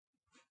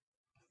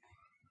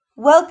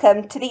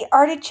Welcome to the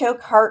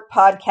Artichoke Heart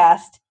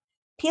Podcast,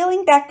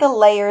 peeling back the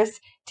layers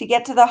to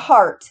get to the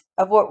heart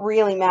of what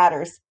really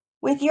matters,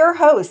 with your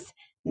hosts,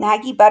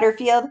 Maggie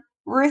Butterfield,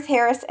 Ruth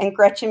Harris, and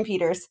Gretchen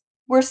Peters.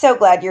 We're so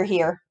glad you're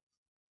here.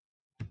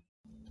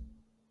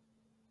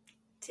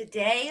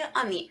 Today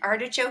on the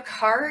Artichoke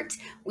Heart,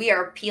 we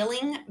are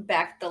peeling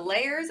back the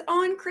layers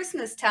on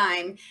Christmas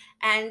time.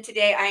 And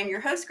today I am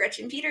your host,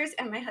 Gretchen Peters,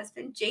 and my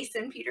husband,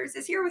 Jason Peters,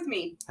 is here with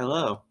me.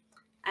 Hello.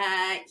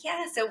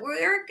 So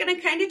we're going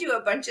to kind of do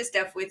a bunch of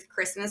stuff with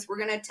Christmas. We're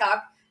going to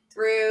talk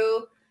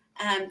through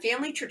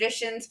family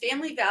traditions,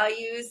 family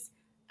values,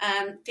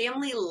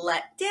 family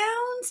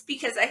letdowns,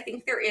 because I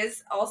think there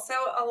is also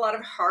a lot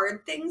of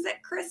hard things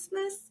at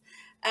Christmas.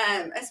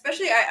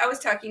 Especially, I was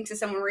talking to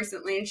someone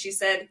recently, and she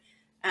said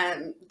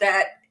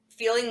that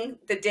feeling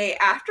the day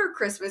after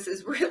Christmas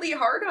is really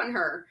hard on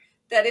her.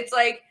 That it's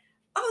like,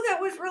 oh,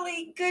 that was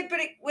really good, but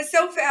it was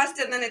so fast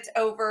and then it's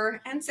over.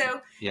 And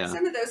so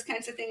some of those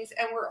kinds of things.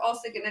 And we're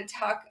also going to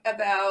talk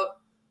about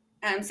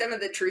some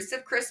of the truths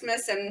of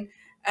Christmas and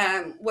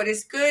what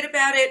is good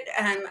about it.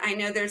 I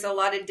know there's a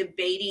lot of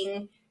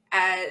debating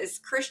as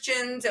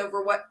Christians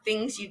over what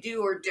things you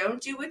do or don't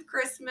do with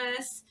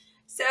Christmas.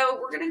 So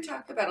we're going to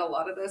talk about a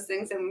lot of those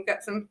things. And we've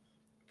got some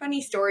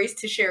funny stories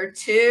to share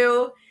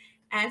too.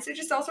 And so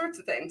just all sorts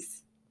of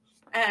things.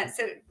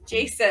 So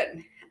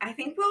Jason, I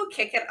think we'll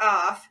kick it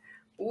off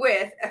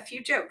with a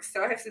few jokes.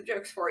 So I have some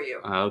jokes for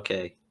you.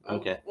 Okay.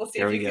 We'll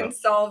see if you can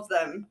solve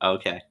them.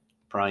 Okay.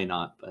 Probably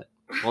not, but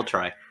we'll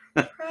try.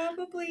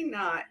 Probably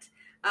not.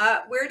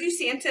 Where do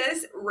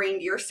Santa's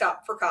reindeer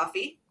stop for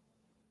coffee?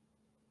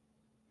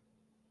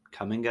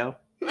 Come and go.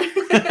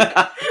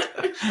 I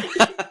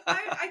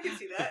can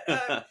see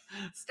that.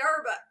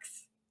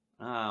 Starbucks.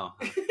 Oh,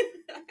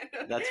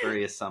 that's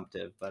very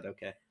assumptive, but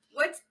okay.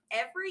 What's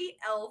every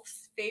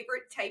elf's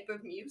favorite type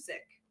of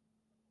music?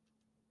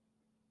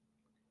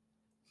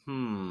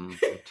 I'm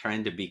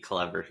trying to be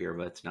clever here,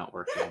 but it's not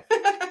working.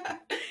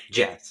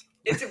 Jazz.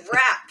 It's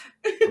rap.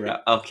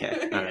 Rap.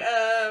 Okay. All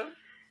right.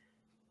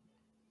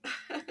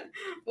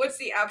 What's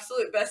the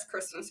absolute best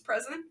Christmas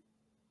present?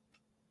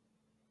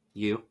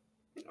 You.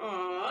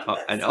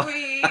 Aw, that's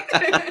sweet.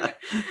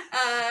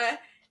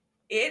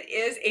 It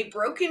is a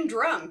broken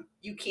drum.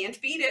 You can't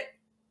beat it.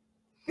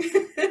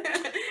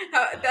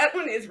 That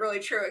one is really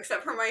true,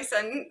 except for my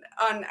son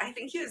I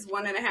think he was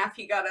 1.5,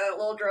 he got a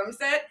little drum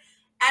set.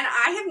 And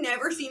I have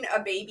never seen a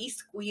baby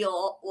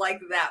squeal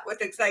like that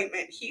with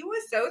excitement. He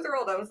was so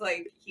thrilled. I was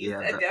like, he's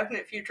a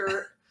definite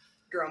future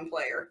drum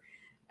player.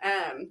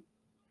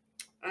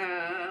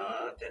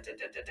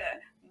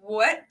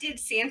 What did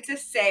Santa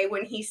say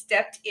when he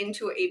stepped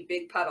into a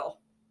big puddle?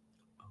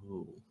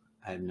 Oh,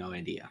 I have no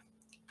idea.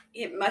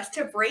 It must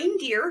have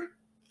reindeer.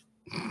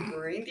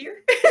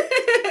 Reindeer?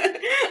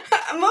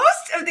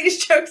 Most of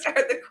these jokes are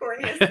the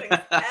corniest things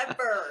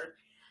ever.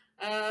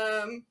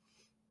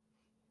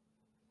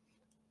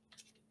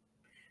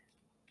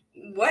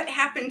 What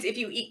happens if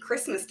you eat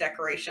Christmas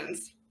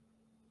decorations?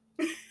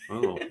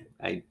 Oh,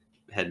 I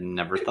had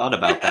never thought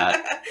about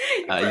that.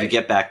 You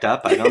get backed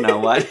up? I don't know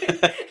what.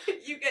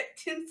 You get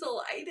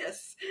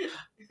tinselitis.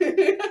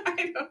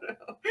 I don't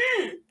know.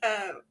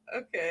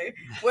 Okay.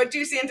 What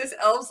do Santa's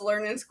elves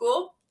learn in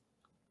school?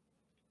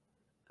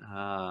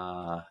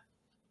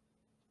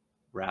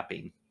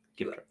 Rapping.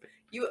 Gift wrapping.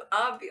 You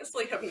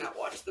obviously have not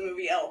watched the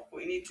movie Elf.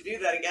 We need to do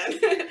that again.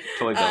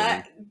 Toy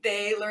building.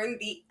 They learn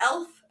the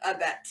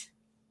alphabet.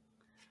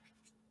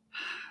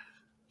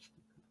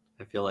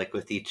 I feel like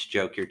with each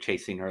joke, you're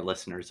chasing our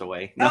listeners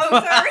away. No. Oh,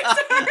 sorry.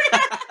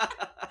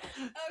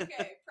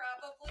 Okay,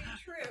 probably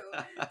true.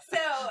 So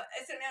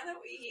now that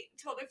we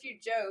told a few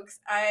jokes,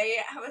 I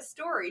have a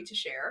story to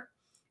share.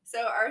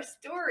 So our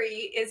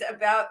story is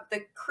about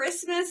the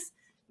Christmas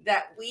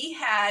that we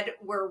had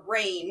where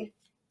rain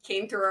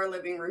came through our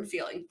living room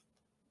ceiling.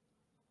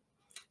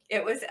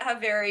 It was a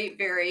very,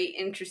 very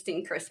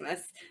interesting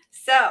Christmas.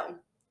 So,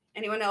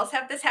 anyone else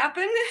have this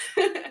happen?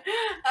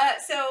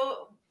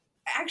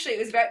 Actually, it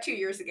was about 2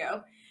 years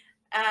ago.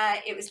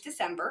 It was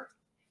December,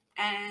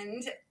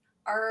 and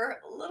our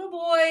little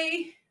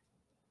boy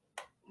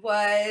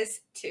was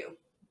 2.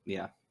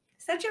 Yeah.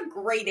 Such a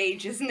great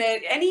age, isn't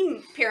it?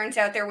 Any parents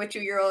out there with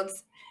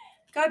 2-year-olds,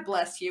 God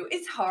bless you.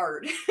 It's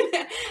hard.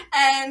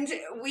 And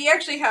we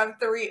actually have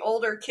 3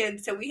 older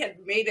kids, so we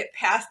had made it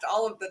past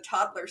all of the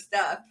toddler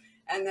stuff.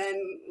 And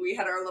then we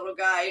had our little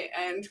guy,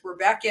 and we're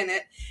back in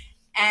it.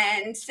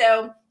 And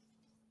so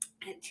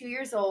at 2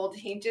 years old,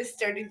 he just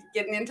started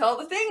getting into all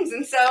the things.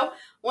 And so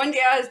one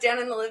day I was down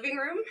in the living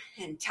room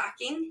and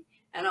talking,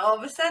 and all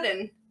of a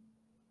sudden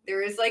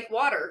there is like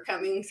water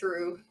coming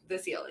through the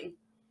ceiling.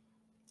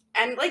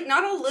 And like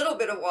not a little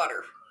bit of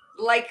water,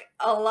 like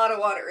a lot of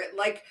water. It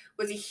like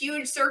was a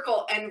huge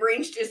circle and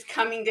rain's just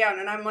coming down.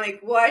 And I'm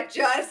like, what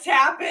just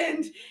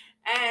happened?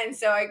 And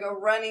so I go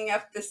running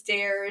up the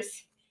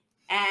stairs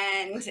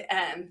and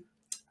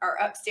are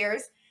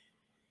upstairs.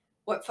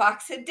 What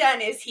Fox had done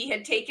is he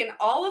had taken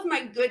all of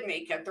my good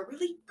makeup, the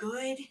really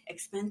good,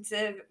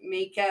 expensive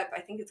makeup,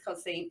 I think it's called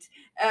Saint,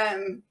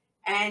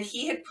 and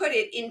he had put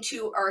it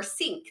into our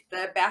sink,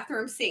 the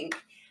bathroom sink,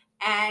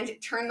 and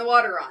turned the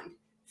water on.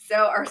 So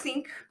our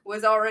sink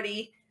was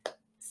already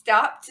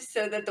stopped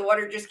so that the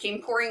water just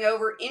came pouring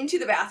over into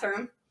the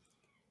bathroom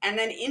and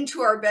then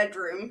into our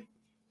bedroom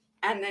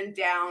and then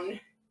down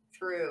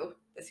through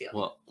the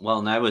ceiling. Well,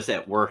 and I was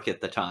at work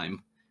at the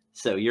time.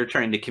 So you're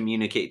trying to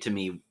communicate to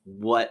me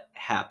what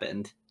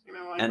happened.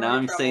 And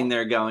I'm sitting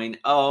there going,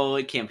 oh,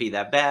 it can't be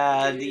that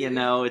bad. You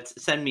know,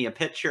 send me a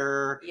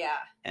picture. Yeah.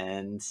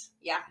 And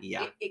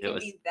it can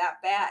be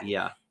that bad.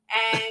 Yeah.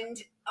 And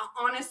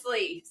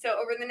honestly, so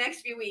over the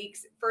next few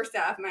weeks, first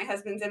off, my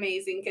husband's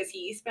amazing because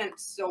he spent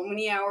so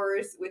many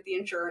hours with the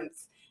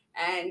insurance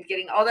and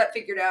getting all that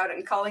figured out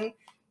and calling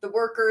the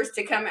workers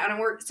to come out and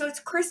work. So it's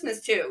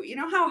Christmas too. You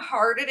know how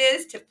hard it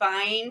is to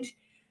find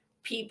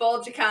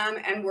people to come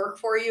and work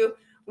for you?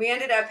 We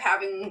ended up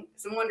having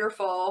some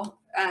wonderful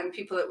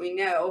people that we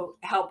know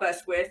help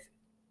us with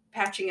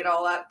patching it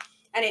all up.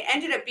 And it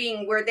ended up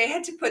being where they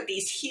had to put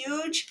these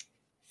huge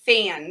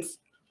fans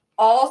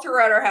all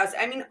throughout our house.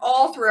 I mean,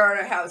 all throughout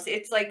our house.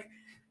 It's like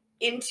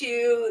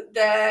into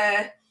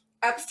the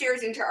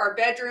upstairs, into our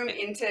bedroom,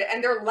 and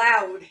they're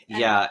loud.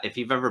 Yeah, if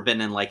you've ever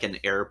been in like an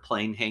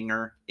airplane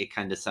hangar, it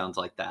kind of sounds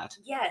like that.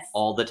 Yes.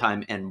 All the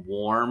time and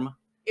warm.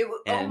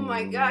 Oh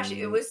my gosh,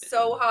 it was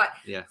so hot.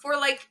 Yeah. For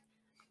like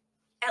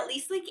at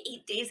least like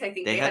 8 days, I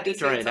think they had to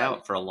dry it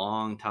out for a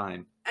long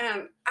time.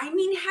 I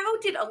mean, how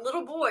did a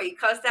little boy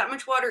cause that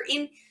much water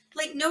in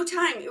like no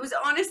time? It was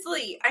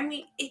honestly, I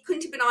mean, it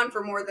couldn't have been on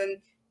for more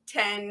than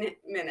 10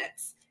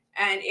 minutes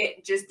and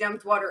it just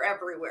dumped water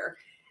everywhere.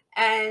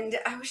 And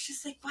I was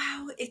just like,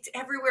 wow, it's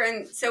everywhere.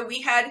 And so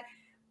we had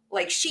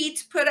like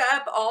sheets put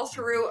up all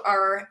through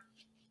our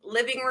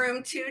living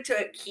room too,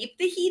 to keep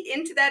the heat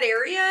into that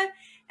area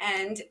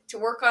and to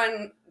work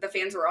on, the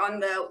fans were on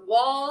the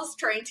walls,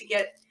 trying to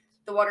get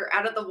the water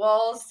out of the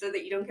walls so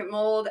that you don't get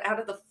mold, out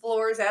of the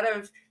floors, out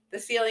of the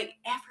ceiling,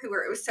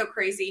 everywhere. It was so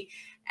crazy.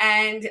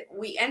 And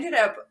we ended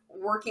up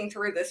working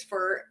through this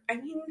for, I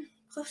mean,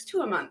 close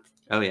to a month.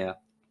 Oh, yeah.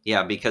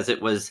 Yeah, because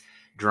it was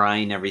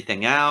drying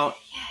everything out.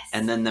 Yes.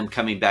 And then them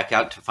coming back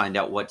out to find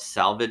out what's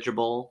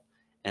salvageable.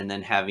 And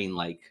then having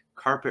like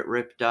carpet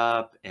ripped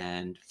up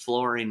and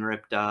flooring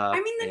ripped up.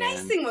 I mean, the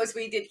nice thing was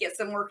we did get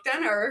some work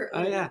done.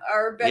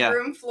 Our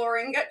bedroom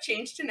flooring got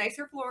changed to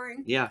nicer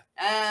flooring. Yeah.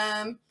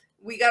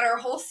 We got our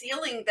whole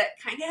ceiling that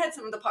kind of had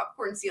some of the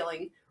popcorn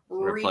ceiling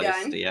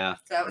redone. Yeah.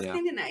 So that was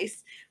kind of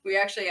nice. We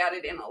actually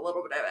added in a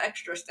little bit of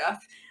extra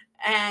stuff.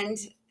 And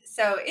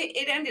so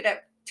it ended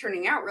up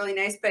turning out really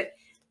nice. But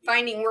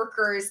finding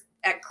workers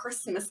at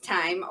Christmas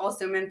time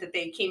also meant that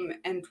they came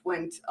and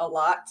went a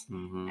lot.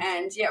 Mm-hmm.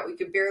 And yeah, we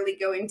could barely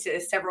go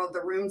into several of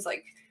the rooms.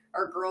 Like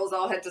our girls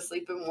all had to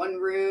sleep in one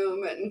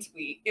room and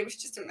it was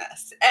just a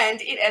mess. And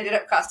it ended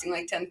up costing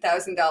like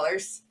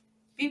 $10,000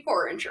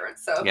 before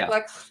insurance. So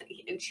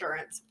luckily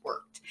insurance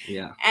worked.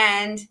 Yeah.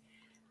 And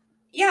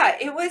yeah,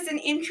 it was an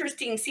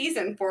interesting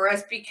season for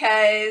us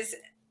because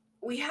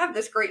we have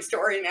this great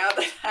story now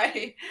that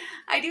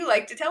I do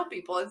like to tell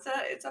people.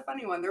 It's a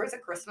funny one. There was a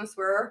Christmas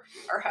where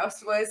our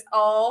house was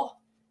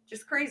all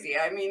just crazy.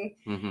 I mean,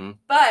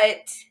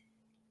 but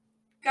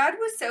God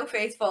was so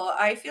faithful.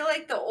 I feel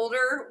like the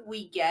older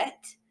we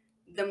get,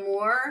 the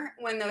more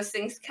when those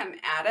things come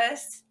at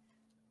us,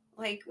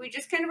 like we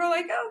just kind of are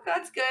like, oh,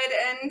 God's good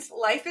and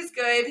life is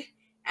good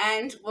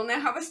and we'll now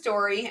have a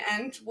story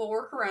and we'll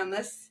work around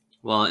this.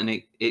 Well,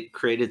 and it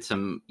created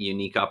some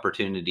unique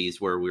opportunities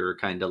where we were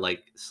kind of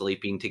like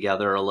sleeping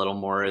together a little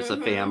more as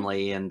a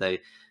family, and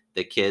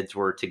the kids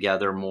were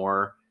together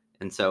more.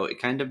 And so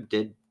it kind of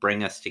did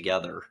bring us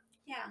together.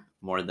 Yeah.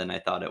 More than I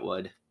thought it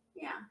would.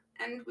 Yeah.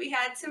 And we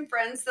had some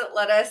friends that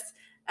let us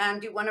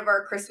do one of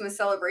our Christmas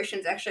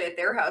celebrations actually at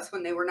their house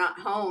when they were not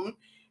home.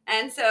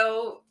 And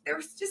so there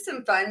was just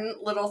some fun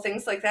little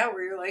things like that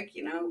where you're like,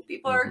 you know,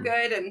 people are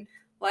good and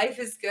life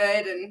is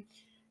good. And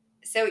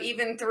so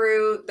even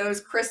through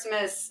those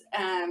Christmas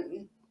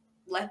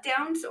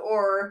letdowns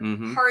or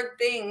hard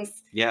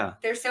things,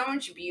 there's so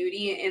much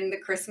beauty in the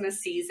Christmas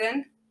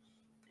season.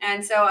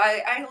 And so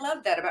I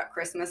love that about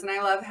Christmas. And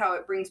I love how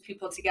it brings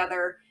people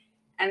together.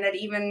 And that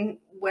even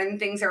when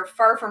things are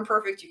far from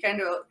perfect, you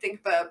kind of think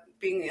about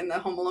being in the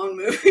Home Alone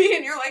movie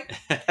and you're like,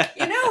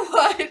 you know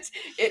what?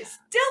 It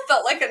still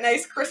felt like a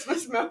nice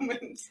Christmas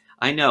moment.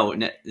 I know.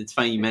 It's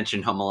funny you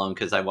mentioned Home Alone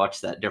because I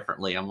watched that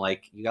differently. I'm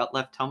like, you got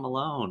left home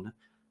alone.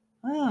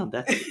 Oh,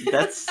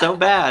 that's so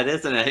bad,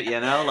 isn't it? You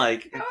know,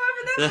 like.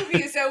 Oh, but that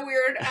movie is so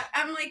weird.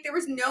 I'm like, there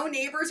was no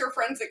neighbors or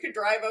friends that could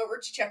drive over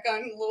to check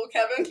on little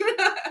Kevin.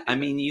 I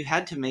mean, you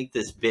had to make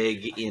this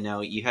big, you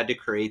know, you had to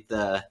create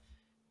the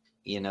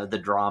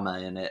drama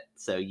in it.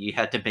 So you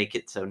had to make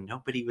it so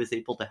nobody was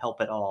able to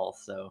help at all.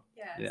 So,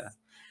 yeah.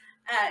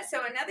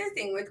 So another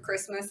thing with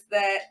Christmas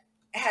that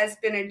has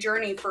been a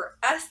journey for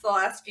us the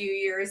last few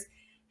years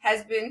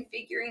has been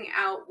figuring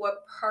out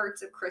what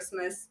parts of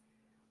Christmas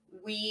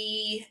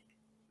we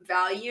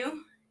value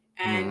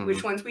and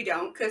which ones we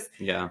don't. Because,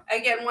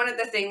 again, one of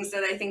the things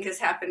that I think has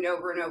happened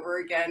over and over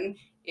again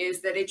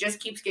is that it just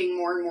keeps getting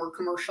more and more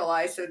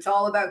commercialized. So it's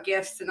all about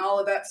gifts and all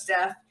about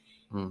stuff.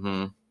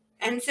 Mm-hmm.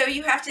 And so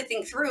you have to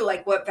think through,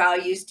 like, what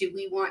values do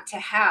we want to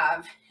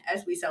have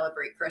as we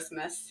celebrate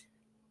Christmas?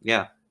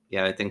 Yeah.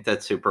 Yeah, I think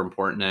that's super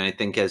important. And I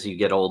think as you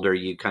get older,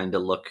 you kind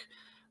of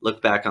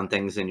look back on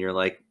things and you're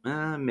like,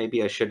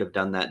 maybe I should have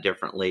done that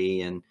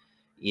differently. And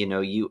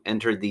you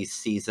enter these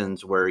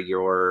seasons where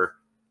you're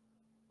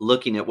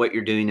looking at what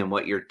you're doing and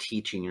what you're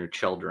teaching your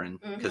children.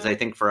 Because I Mm-hmm.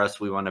 think for us,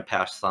 we want to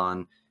pass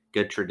on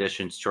good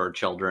traditions to our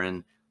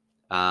children.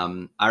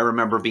 I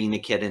remember being a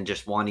kid and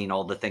just wanting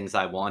all the things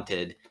I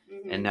wanted.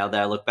 And Mm-hmm. now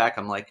that I look back,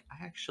 I'm like,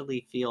 I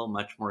actually feel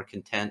much more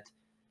content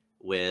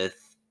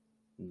with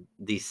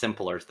these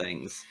simpler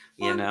things,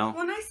 you Well, know?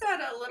 when I saw it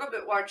a little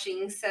bit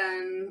watching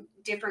some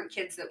different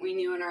kids that we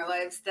knew in our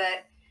lives,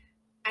 that,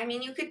 I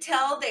mean, you could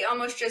tell they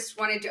almost just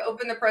wanted to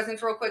open the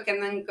presents real quick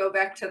and then go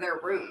back to their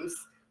rooms.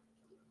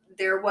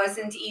 There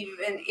wasn't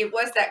even, it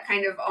was that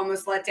kind of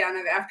almost letdown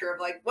of after, of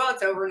like, well,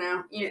 it's over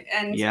now.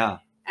 Yeah.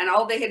 And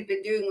all they had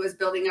been doing was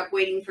building up,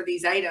 waiting for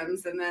these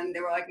items. And then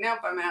they were like, nope,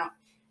 I'm out.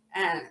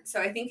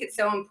 So I think it's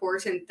so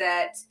important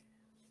that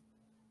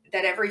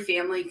every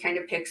family kind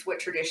of picks what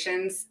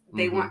traditions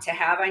they Mm-hmm. want to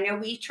have. I know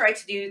we try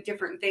to do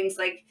different things,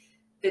 like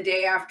the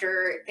day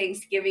after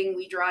Thanksgiving,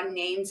 we draw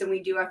names and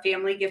we do a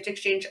family gift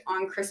exchange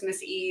on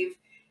Christmas Eve,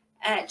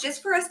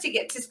 just for us to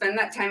get to spend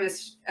that time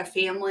as a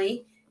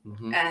family,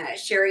 Mm-hmm.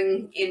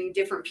 sharing in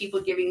different people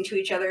giving to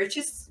each other. It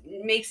just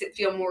makes it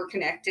feel more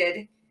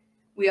connected.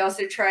 We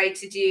also try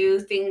to do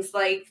things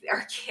like,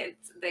 our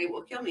kids, they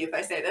will kill me if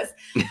I say this,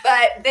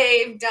 but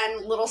they've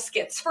done little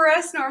skits for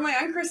us normally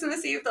on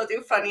Christmas Eve. They'll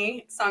do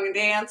funny song and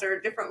dance or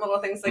different little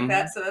things like Mm-hmm.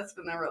 that. So that's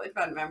been a really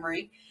fun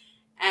memory.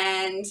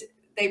 And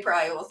they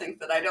probably will think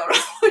that I don't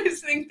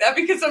always think that,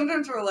 because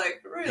sometimes we're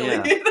like, really?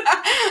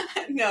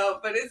 Yeah. No,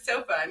 but it's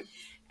so fun.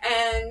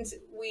 And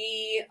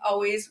we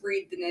always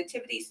read the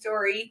nativity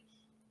story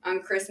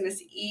on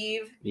Christmas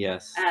Eve.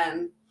 Yes.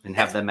 Um, And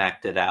have them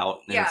act it out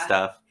and Yeah.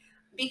 stuff.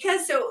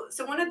 Because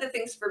so one of the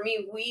things for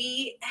me,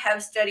 we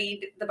have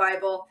studied the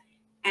Bible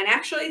and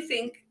actually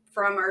think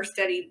from our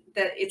study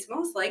that it's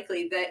most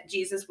likely that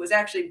Jesus was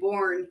actually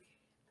born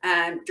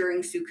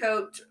during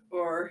Sukkot,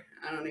 or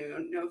I don't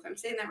even know if I'm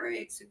saying that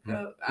right.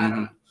 Sukkot, I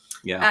don't know.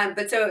 Yeah.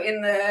 But so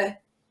in the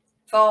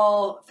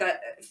fall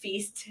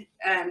feast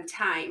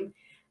time,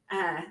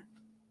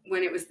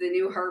 when it was the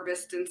new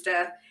harvest and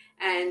stuff.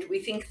 And we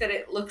think that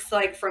it looks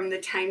like, from the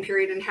time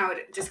period and how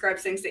it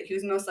describes things, that he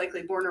was most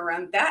likely born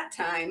around that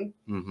time.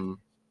 Mm-hmm.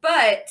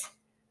 But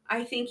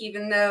I think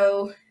even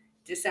though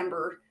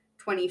December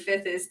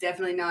 25th is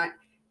definitely not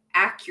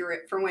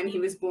accurate for when he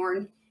was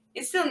born,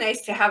 it's still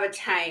nice to have a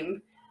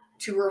time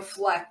to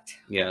reflect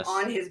Yes.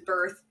 on his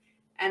birth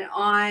and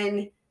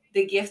on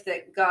the gift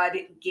that God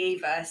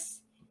gave us,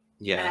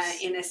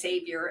 Yes. in a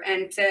Savior,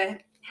 and to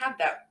have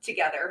that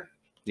together.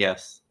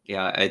 Yes.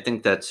 Yeah, I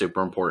think that's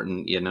super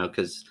important,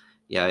 because,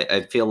 yeah,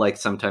 I feel like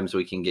sometimes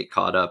we can get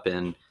caught up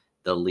in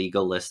the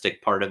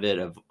legalistic part of it,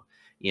 of,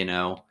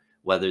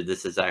 whether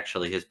this is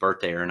actually his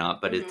birthday or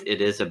not. But Mhm.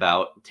 it is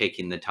about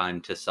taking the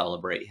time to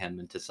celebrate him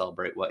and to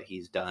celebrate what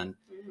he's done.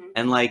 Mm-hmm.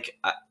 And, like,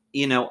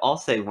 I'll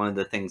say one of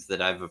the things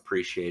that I've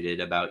appreciated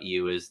about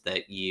you is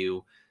that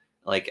you,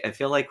 like, I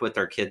feel like with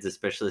our kids,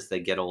 especially as they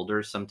get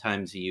older,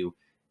 sometimes you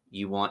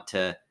want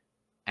to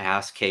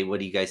ask, hey, what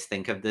do you guys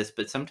think of this?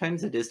 But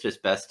sometimes it is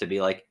just best to be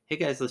like, hey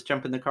guys, let's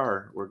jump in the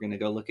car. We're going to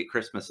go look at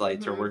Christmas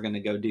lights, or Mhm. we're going to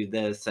go do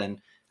this. And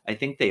I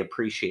think they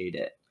appreciate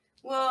it.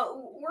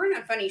 Well, we're in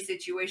a funny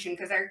situation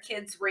because our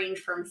kids range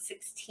from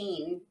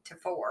 16 to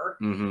 4.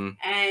 Mm-hmm.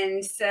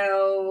 And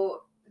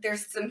so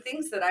there's some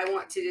things that I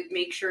want to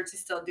make sure to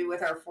still do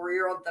with our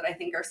 4-year-old that I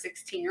think our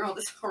 16-year-old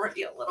is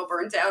already a little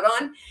burnt out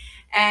on.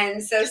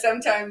 And so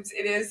sometimes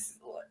it is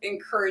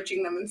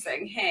encouraging them and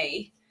saying,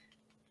 hey,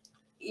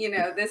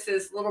 this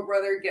is, little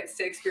brother gets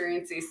to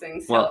experience these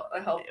things.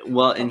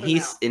 Well, and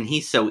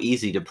he's so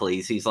easy to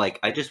please. He's like,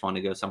 I just want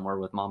to go somewhere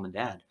with mom and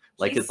dad.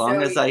 Like, He's as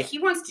long as he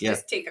wants to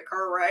just take a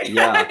car ride.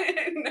 Yeah.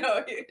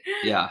 No.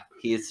 Yeah,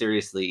 he is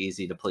seriously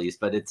easy to please.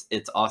 But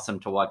it's awesome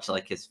to watch,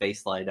 like, his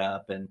face light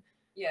up and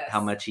Yes.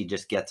 how much he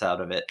just gets out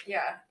of it.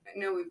 Yeah.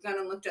 No, we've gone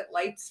and looked at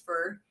lights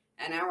for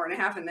an hour and a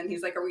half, and then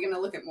he's like, are we going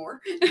to look at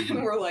more? Mhm.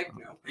 And we're like,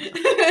 no.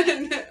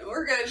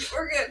 We're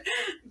good.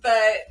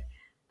 But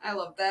I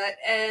love that.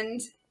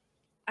 And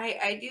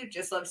I do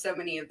just love so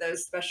many of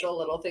those special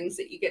little things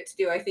that you get to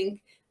do. I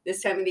think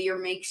this time of the year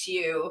makes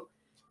you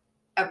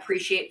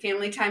appreciate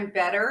family time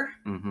better.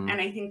 Mm-hmm.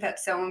 And I think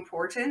that's so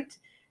important,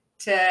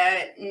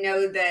 to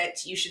know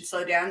that you should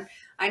slow down.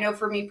 I know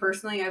for me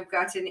personally, I've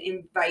gotten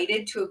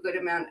invited to a good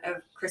amount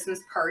of Christmas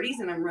parties,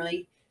 and I'm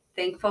really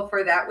thankful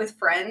for that with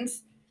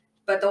friends.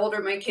 But the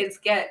older my kids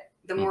get,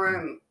 the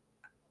more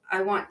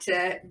I want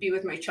to be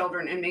with my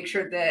children and make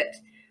sure that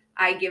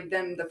I give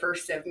them the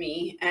first of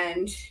me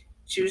and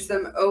choose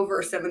them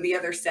over some of the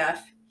other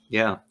stuff.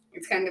 Yeah.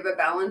 It's kind of a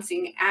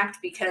balancing act,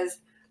 because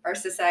our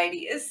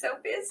society is so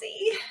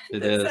busy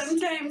It is.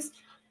 sometimes.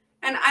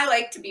 And I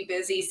like to be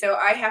busy, so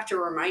I have to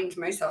remind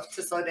myself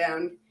to slow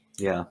down.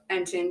 Yeah.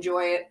 And to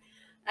enjoy it.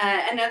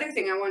 Another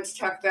thing I wanted to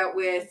talk about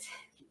with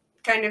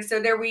kind of, so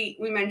there we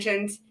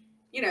mentioned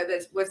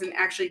that wasn't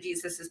actually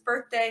Jesus's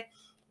birthday.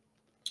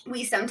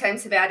 We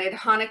sometimes have added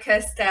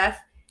Hanukkah stuff,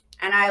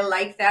 and I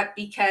like that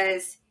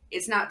because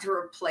it's not to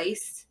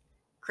replace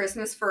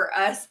Christmas for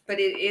us, but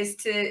it is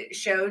to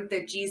show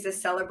that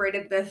Jesus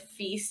celebrated the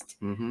feast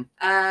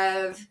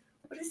of,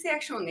 what is the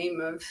actual name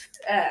of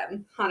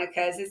Hanukkah?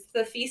 It's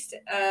the Feast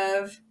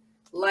of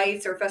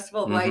Lights or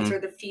Festival of Lights or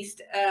the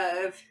Feast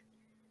of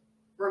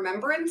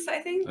Remembrance, I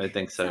think. I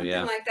think so, something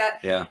yeah. like that.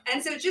 Yeah.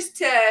 And so just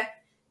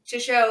to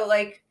show,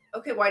 like,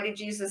 okay, why did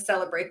Jesus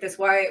celebrate this?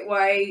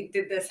 Why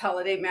did this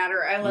holiday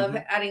matter? I love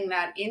adding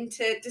that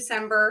into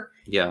December.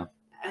 Yeah.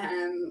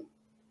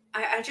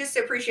 I just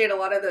appreciate a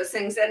lot of those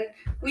things. And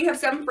we have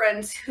some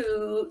friends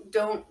who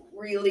don't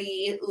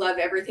really love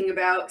everything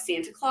about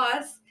Santa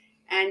Claus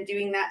and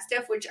doing that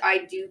stuff, which I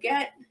do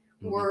get.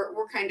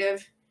 We're kind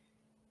of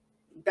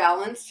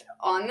balanced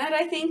on that,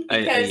 I think,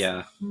 because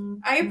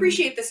I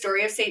appreciate the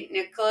story of Saint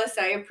Nicholas.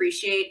 I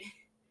appreciate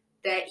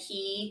that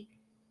he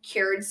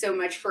cared so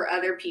much for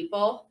other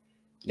people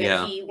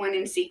that he went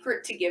in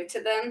secret to give to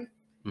them.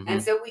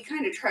 And so we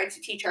kind of tried to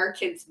teach our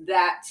kids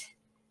that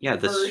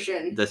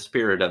version. The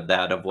spirit of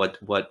that, of what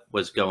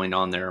was going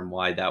on there and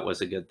why that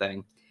was a good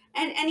thing.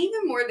 And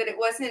even more that it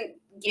wasn't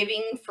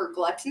giving for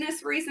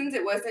gluttonous reasons.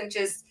 It wasn't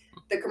just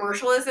the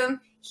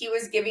commercialism. He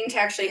was giving to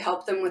actually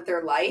help them with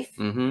their life.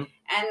 And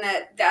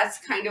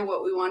that's kind of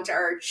what we want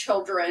our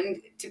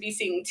children to be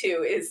seeing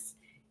too,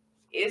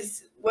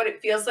 is what it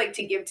feels like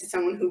to give to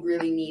someone who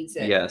really needs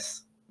it.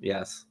 Yes.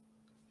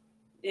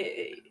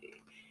 It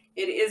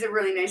is a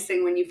really nice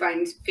thing when you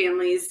find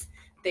families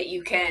that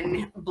you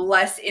can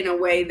bless in a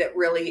way that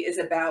really is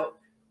about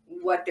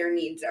what their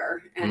needs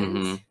are.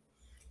 And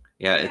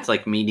it's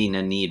like meeting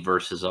a need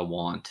versus a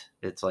want.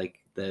 It's like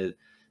the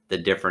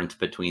difference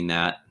between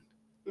that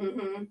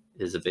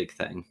is a big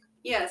thing.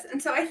 Yes.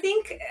 And so I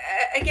think,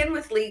 again,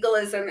 with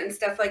legalism and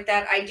stuff like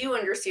that, I do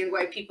understand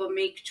why people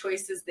make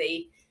choices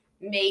they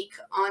make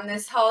on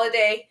this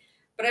holiday.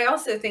 But I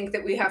also think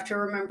that we have to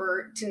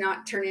remember to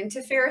not turn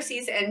into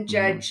Pharisees and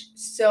judge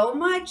so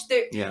much.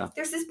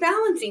 There's this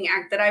balancing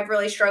act that I've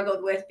really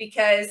struggled with,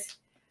 because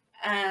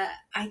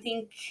I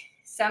think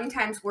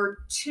sometimes we're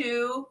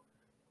too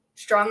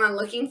strong on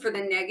looking for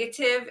the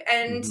negative,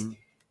 and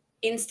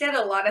instead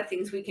a lot of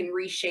things we can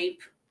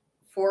reshape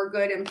for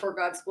good and for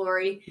God's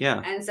glory.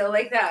 And so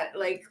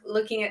like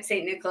looking at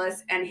St.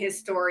 Nicholas and his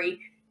story,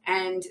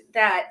 and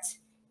that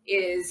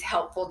is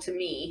helpful to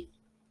me,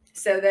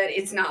 so that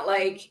it's not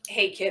like,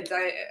 hey kids,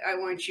 I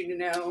want you to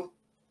know,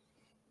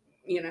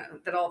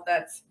 that all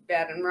that's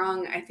bad and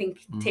wrong. I think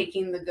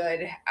taking the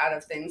good out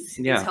of things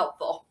is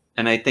helpful.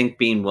 And I think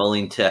being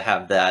willing to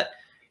have that,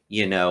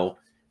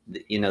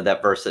 that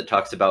verse that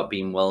talks about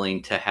being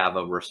willing to have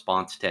a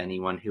response to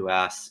anyone who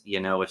asks,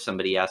 if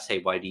somebody asks, hey,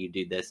 why do you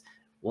do this?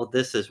 Well,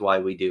 this is why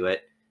we do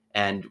it.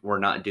 And we're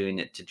not doing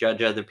it to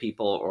judge other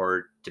people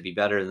or to be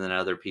better than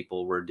other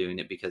people. We're doing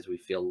it because we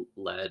feel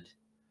led,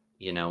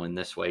 in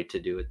this way, to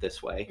do it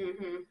this way.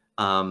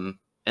 And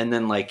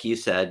then, like you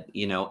said,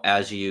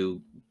 as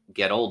you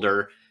get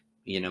older,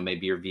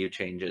 maybe your view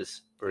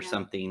changes or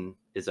something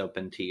is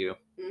open to you.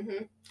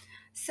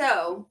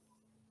 So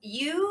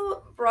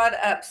you brought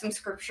up some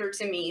scripture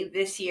to me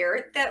this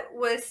year that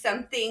was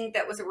something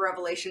that was a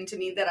revelation to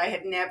me that I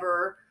had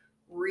never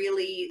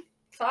really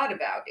thought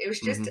about. It was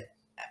just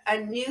a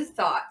new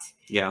thought.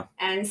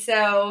 And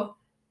so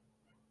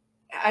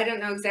I don't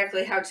know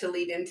exactly how to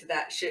lead into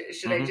that.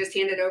 Should I just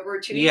hand it over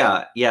to you?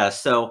 Yeah.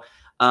 So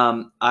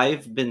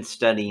I've been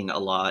studying a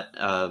lot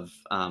of,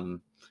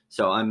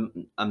 so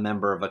I'm a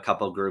member of a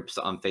couple groups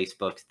on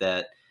Facebook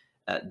that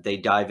they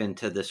dive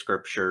into the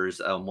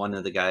scriptures. One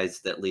of the guys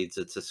that leads,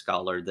 it's a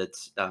scholar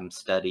that's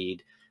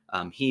studied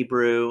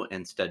Hebrew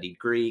and studied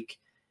Greek,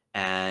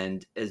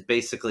 and has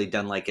basically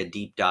done like a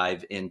deep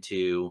dive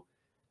into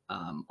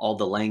all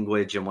the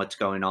language and what's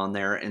going on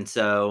there. And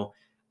so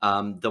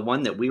the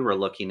one that we were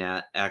looking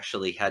at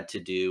actually had to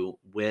do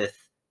with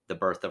the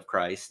birth of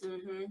Christ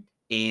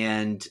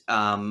and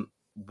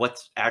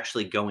what's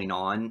actually going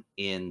on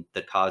in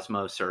the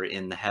cosmos or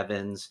in the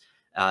heavens,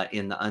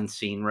 in the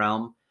unseen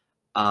realm.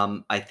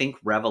 I think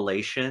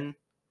Revelation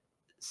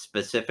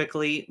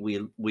specifically,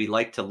 we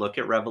like to look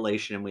at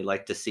Revelation and we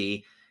like to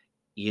see,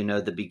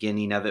 the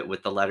beginning of it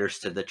with the letters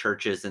to the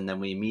churches. And then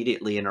we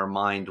immediately in our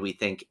mind, we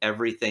think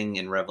everything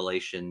in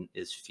Revelation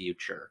is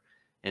future.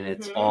 And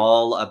it's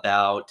all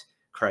about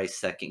Christ's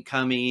second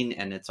coming.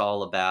 And it's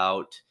all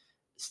about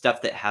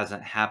stuff that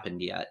hasn't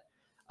happened yet.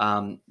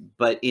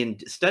 But in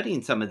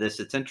studying some of this,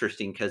 it's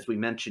interesting because we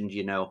mentioned,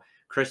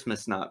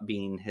 Christmas not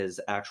being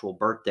his actual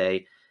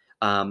birthday.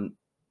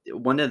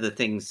 One of the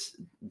things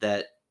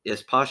that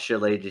is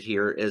postulated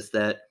here is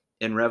that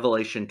in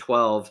Revelation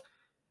 12,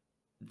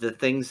 the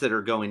things that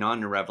are going on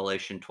in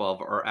Revelation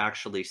 12 are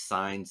actually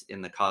signs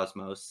in the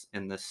cosmos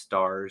and the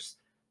stars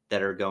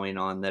that are going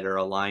on that are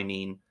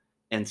aligning.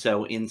 And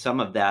so in some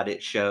of that,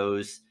 it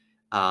shows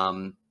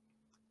that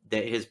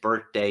his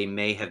birthday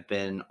may have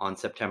been on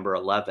September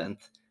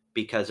 11th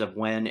because of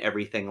when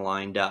everything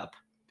lined up.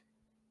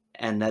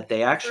 and that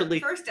they actually...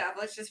 First off,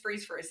 let's just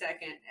freeze for a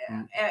second.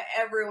 Mm.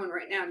 Everyone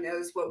right now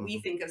knows what we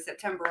Mhm. think of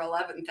September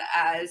 11th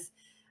as.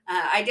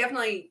 I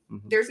definitely,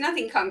 Mhm. there's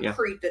nothing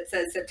concrete that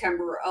says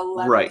September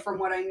 11th Right. from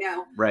what I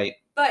know. Right.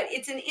 But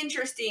it's an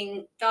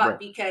interesting thought Right.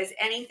 because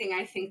anything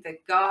I think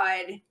that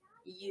God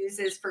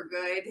uses for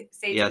good,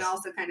 Satan Yes.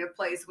 also kind of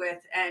plays with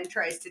and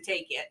tries to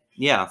take it.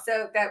 Yeah.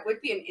 So that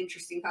would be an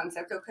interesting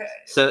concept. Okay.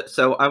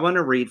 So I want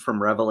to read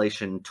from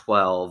Revelation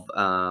 12,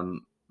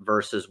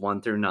 verses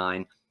 1 through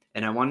 9,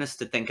 and I want us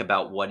to think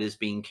about what is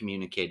being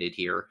communicated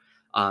here.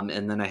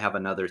 And then I have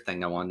another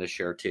thing I wanted to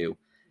share too.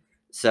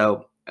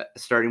 So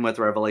starting with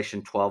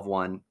Revelation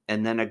 12:1,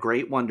 and then a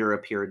great wonder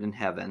appeared in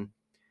heaven.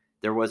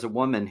 There was a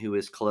woman who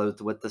was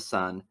clothed with the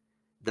sun.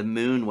 The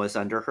moon was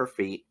under her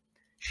feet.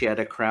 She had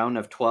a crown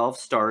of 12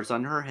 stars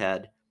on her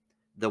head.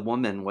 The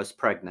woman was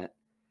pregnant.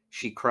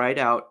 She cried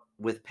out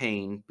with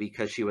pain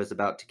because she was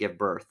about to give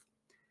birth.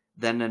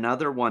 Then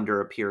another wonder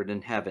appeared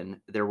in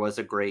heaven. There was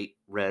a great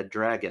red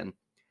dragon.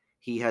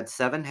 He had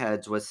 7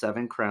 heads with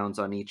 7 crowns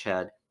on each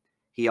head.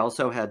 He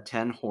also had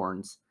 10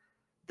 horns.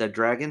 The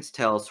dragon's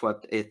tail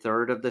swept a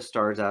third of the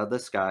stars out of the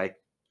sky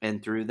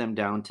and threw them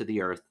down to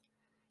the earth.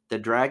 The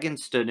dragon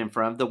stood in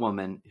front of the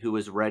woman who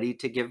was ready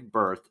to give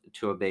birth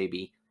to a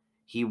baby.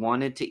 He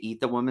wanted to eat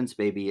the woman's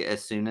baby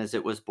as soon as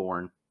it was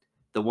born.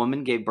 The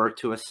woman gave birth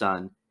to a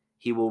son.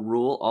 He will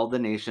rule all the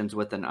nations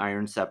with an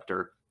iron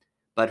scepter.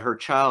 But her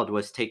child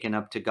was taken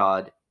up to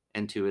God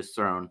and to his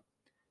throne.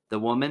 The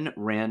woman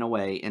ran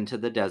away into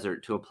the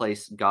desert to a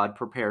place God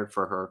prepared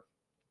for her.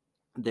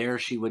 There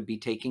she would be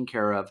taken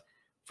care of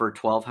for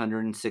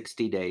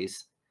 1260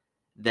 days.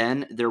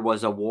 Then there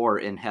was a war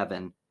in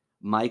heaven.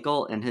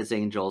 Michael and his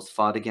angels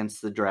fought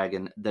against the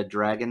dragon. The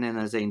dragon and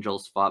his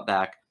angels fought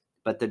back,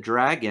 but the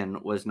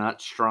dragon was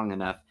not strong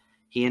enough.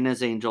 He and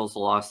his angels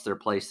lost their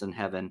place in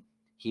heaven.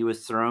 He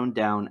was thrown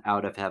down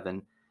out of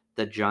heaven.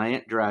 The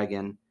giant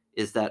dragon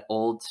is that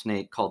old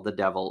snake called the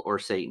devil or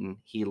Satan.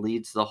 He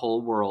leads the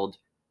whole world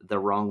the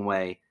wrong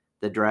way.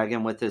 The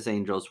dragon with his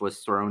angels was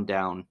thrown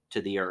down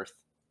to the earth.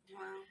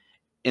 Wow.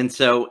 And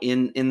so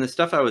in the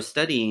stuff I was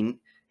studying,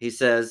 he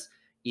says,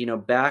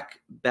 back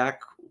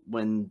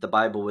when the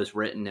Bible was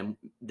written, and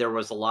there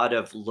was a lot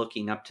of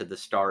looking up to the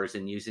stars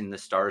and using the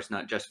stars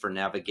not just for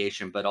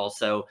navigation, but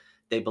also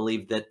they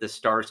believed that the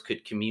stars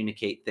could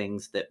communicate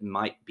things that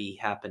might be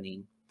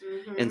happening.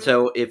 Mm-hmm. And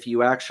so if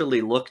you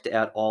actually looked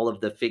at all of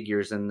the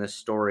figures in this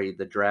story,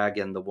 the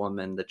dragon, the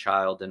woman, the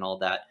child, and all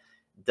that,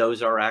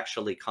 those are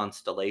actually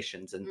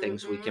constellations and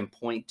things we can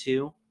point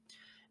to.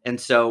 And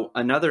so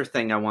another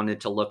thing I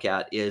wanted to look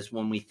at is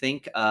when we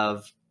think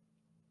of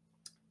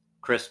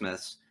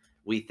Christmas,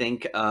 we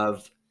think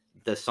of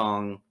the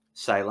song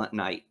Silent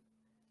Night.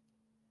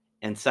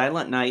 And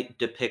Silent Night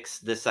depicts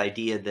this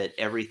idea that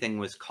everything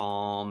was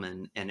calm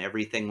and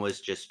everything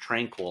was just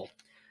tranquil.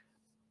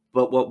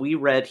 But what we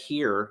read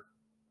here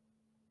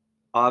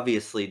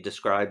obviously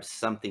describes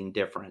something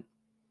different.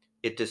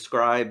 It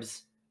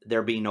describes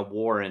there being a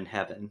war in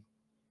heaven.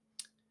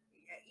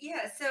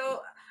 Yeah, so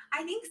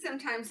I think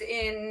sometimes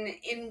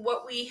in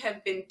what we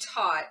have been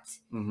taught,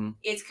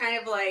 it's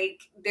kind of like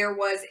there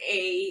was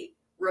a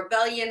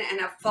rebellion and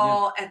a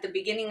fall at the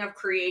beginning of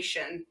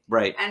creation.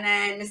 Right. And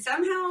then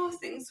somehow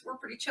things were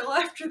pretty chill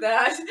after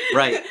that.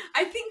 Right.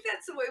 I think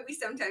that's the way we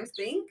sometimes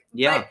think.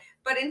 Yeah.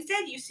 But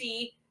instead you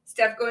see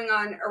stuff going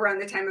on around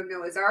the time of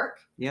Noah's Ark.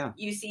 Yeah.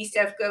 You see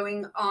stuff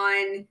going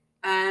on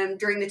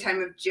during the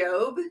time of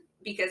Job,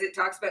 because it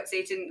talks about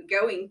Satan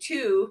going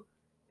to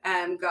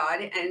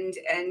God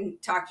and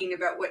talking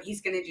about what he's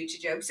going to do to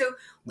Job. So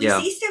we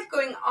see stuff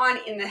going on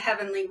in the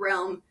heavenly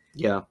realm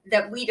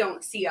that we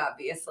don't see,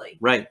 obviously.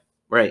 Right.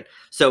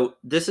 So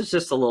this is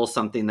just a little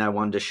something that I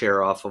wanted to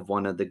share off of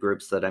one of the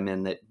groups that I'm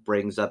in that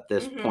brings up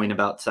this point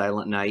about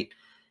Silent Night.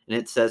 And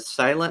it says,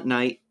 Silent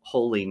night,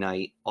 holy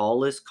night,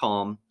 all is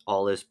calm,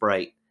 all is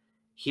bright.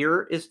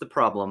 Here is the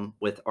problem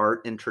with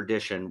art and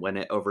tradition when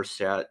it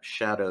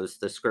overshadows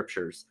the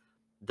scriptures.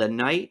 The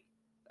night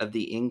of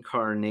the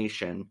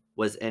incarnation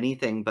was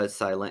anything but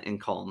silent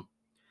and calm.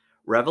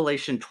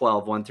 Revelation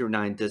 12, 1 through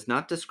 9 does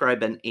not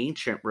describe an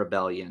ancient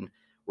rebellion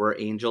where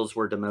angels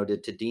were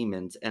demoted to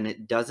demons, and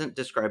it doesn't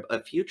describe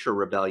a future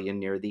rebellion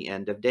near the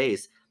end of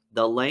days.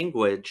 The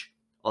language,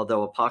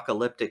 although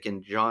apocalyptic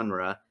in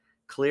genre,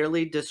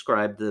 clearly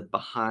described the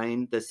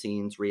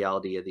behind-the-scenes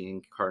reality of the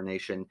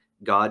incarnation,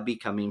 God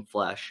becoming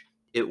flesh.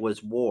 It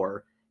was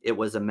war. It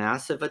was a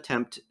massive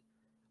attempt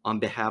on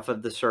behalf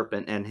of the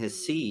serpent and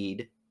his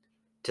seed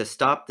to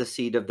stop the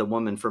seed of the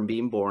woman from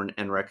being born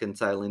and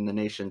reconciling the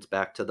nations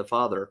back to the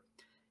Father.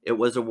 It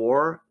was a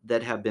war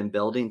that had been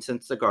building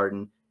since the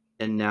garden,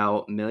 and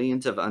now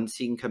millions of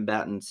unseen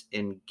combatants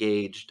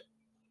engaged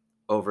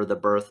over the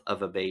birth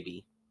of a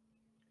baby.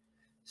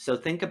 So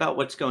think about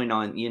what's going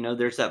on.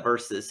 There's that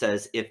verse that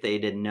says, if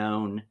they'd have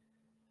known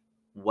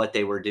what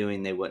they were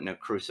doing, they wouldn't have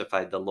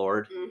crucified the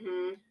Lord.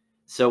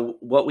 So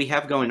what we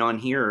have going on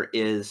here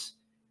is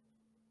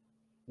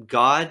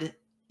God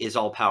is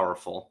all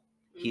powerful.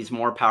 He's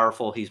more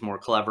powerful. He's more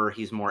clever.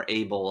 He's more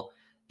able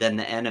than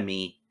the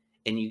enemy.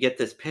 And you get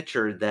this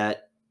picture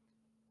that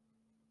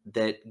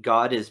that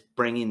God is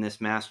bringing this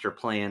master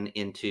plan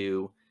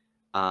into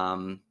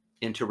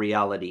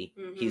reality.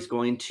 Mm-hmm. He's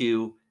going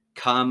to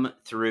come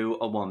through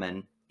a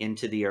woman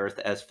into the earth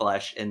as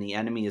flesh, and the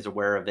enemy is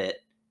aware of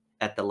it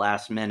at the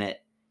last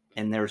minute,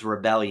 and there's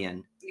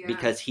rebellion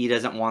because he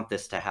doesn't want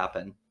this to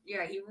happen.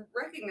 Yeah, he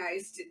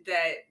recognized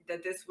that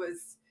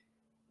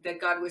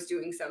God was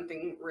doing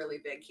something really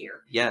big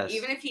here. Yes.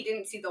 Even if he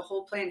didn't see the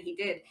whole plan, he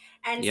did.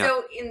 And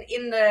so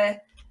in the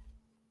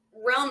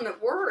realm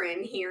that we're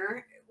in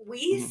here,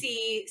 we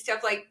see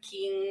stuff like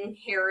King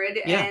Herod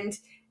and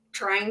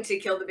trying to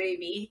kill the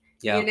baby,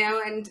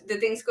 and the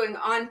things going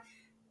on.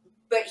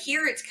 But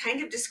here it's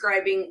kind of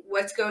describing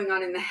what's going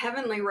on in the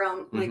heavenly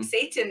realm. Like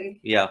Satan,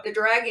 the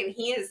dragon,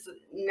 he is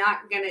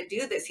not going to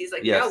do this. He's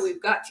like, no,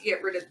 we've got to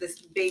get rid of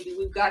this baby.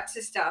 We've got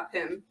to stop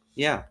him.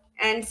 Yeah.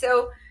 And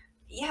so,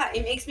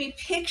 it makes me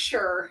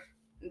picture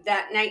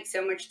that night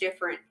so much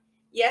different.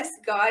 Yes,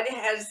 God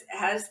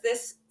has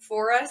this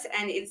for us,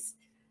 and it's,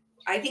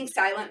 I think,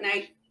 Silent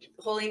Night,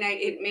 Holy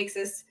Night, it makes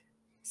us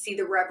see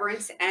the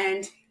reverence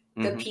and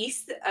the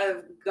peace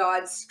of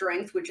God's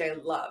strength, which I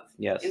love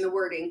in the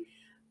wording.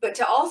 But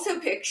to also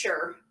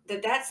picture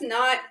that that's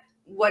not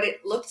what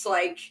it looks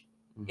like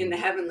in the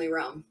heavenly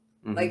realm.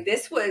 Like,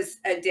 this was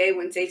a day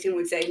when Satan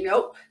would say,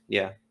 nope.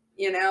 Yeah.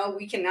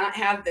 We cannot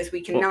have this.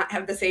 We cannot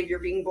have the Savior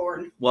being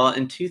born. Well,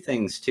 and two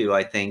things, too.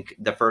 I think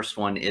the first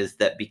one is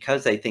that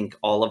because I think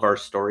all of our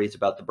stories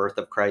about the birth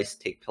of Christ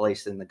take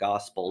place in the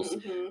Gospels,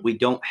 we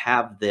don't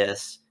have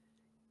this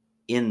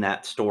in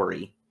that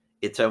story.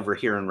 It's over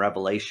here in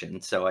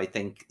Revelation. So I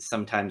think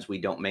sometimes we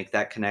don't make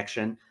that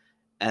connection.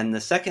 And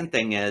the second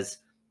thing is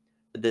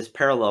this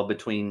parallel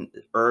between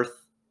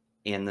earth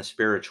and the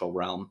spiritual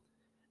realm,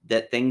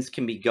 that things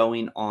can be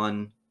going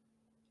on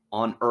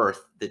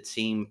earth that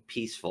seem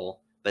peaceful,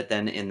 but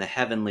then in the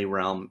heavenly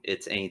realm,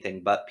 it's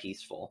anything but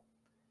peaceful.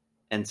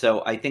 And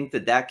so I think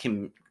that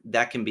can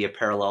be a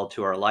parallel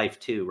to our life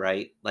too,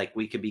 right? Like,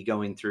 we could be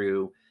going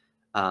through,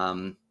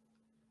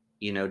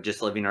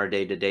 just living our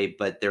day to day,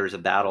 but there's a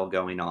battle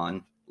going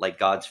on. Like,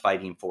 God's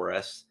fighting for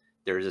us.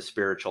 There's a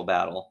spiritual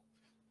battle,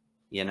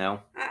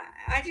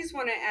 I just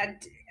want to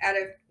add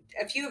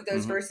a few of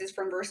those verses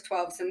from verse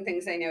 12, some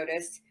things I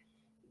noticed.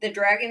 The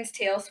dragon's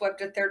tail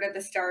swept a third of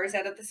the stars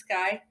out of the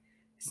sky.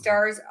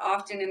 Stars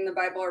often in the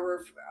Bible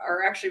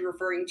are actually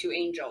referring to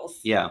angels.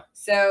 Yeah.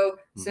 So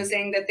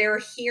saying that they're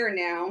here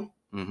now.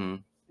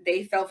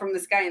 They fell from the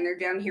sky and they're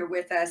down here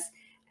with us.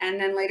 And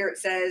then later it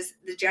says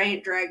the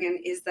giant dragon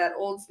is that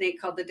old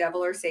snake called the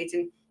devil or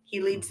Satan.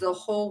 He leads the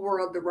whole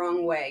world the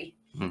wrong way.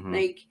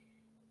 Like,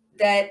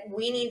 that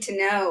we need to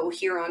know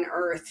here on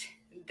earth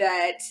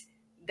that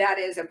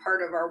is a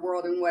part of our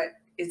world and what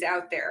is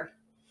out there.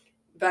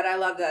 But I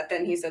love that.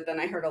 Then he said, then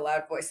I heard a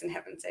loud voice in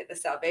heaven say, the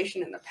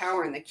salvation and the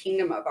power and the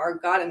kingdom of our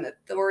God and the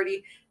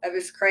authority of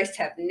his Christ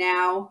have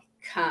now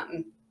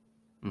come.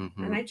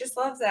 And I just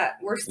love that.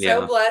 We're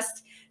so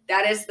blessed.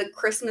 That is the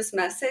Christmas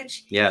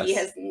message. Yes. He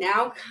has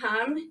now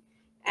come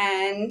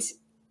and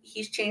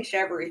he's changed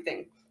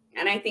everything.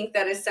 And I think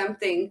that is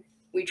something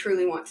we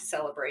truly want to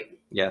celebrate.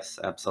 Yes,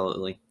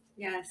 absolutely.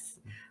 Yes.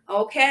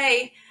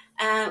 Okay.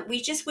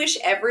 We just wish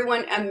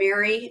everyone a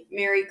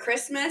Merry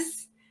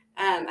Christmas,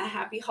 a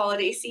happy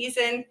holiday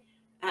season,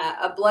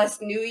 a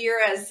blessed New Year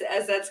as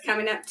that's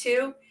coming up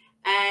too.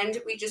 And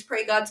we just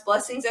pray God's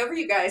blessings over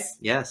you guys.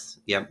 Yes.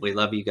 Yep. We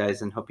love you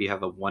guys and hope you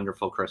have a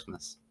wonderful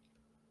Christmas.